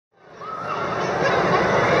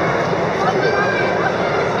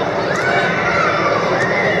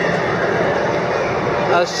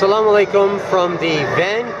Assalamu alaikum from the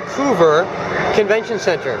Vancouver Convention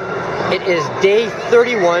Center. It is day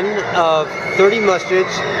 31 of 30 masjids,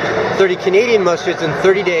 30 Canadian masjids in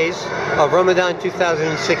 30 days of Ramadan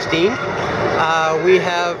 2016. We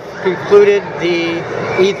have concluded the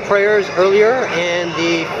Eid prayers earlier, and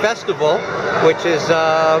the festival, which is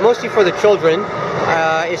mostly for the children,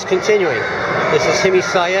 is continuing. This is HiMY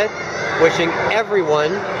SYeD wishing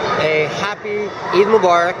everyone a happy Eid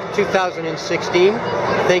Mubarak 2016.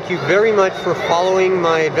 Thank you very much for following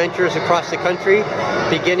my adventures across the country,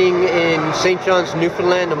 beginning in St. John's,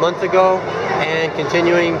 Newfoundland a month ago, and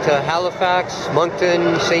continuing to Halifax,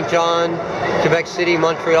 Moncton, St. John, Quebec City,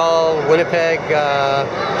 Montreal, Winnipeg,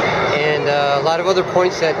 and a lot of other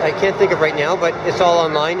points that I can't think of right now, but it's all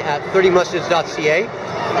online at 30Masjids.ca.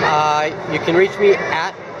 You can reach me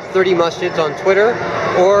at 30Masjids on Twitter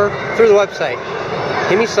or through the website.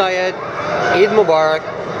 HiMY SYeD, Eid Mubarak.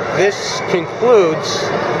 This concludes,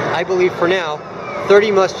 I believe for now,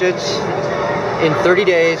 30 masjids in 30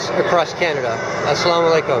 days across Canada.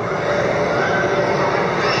 Assalamu alaikum.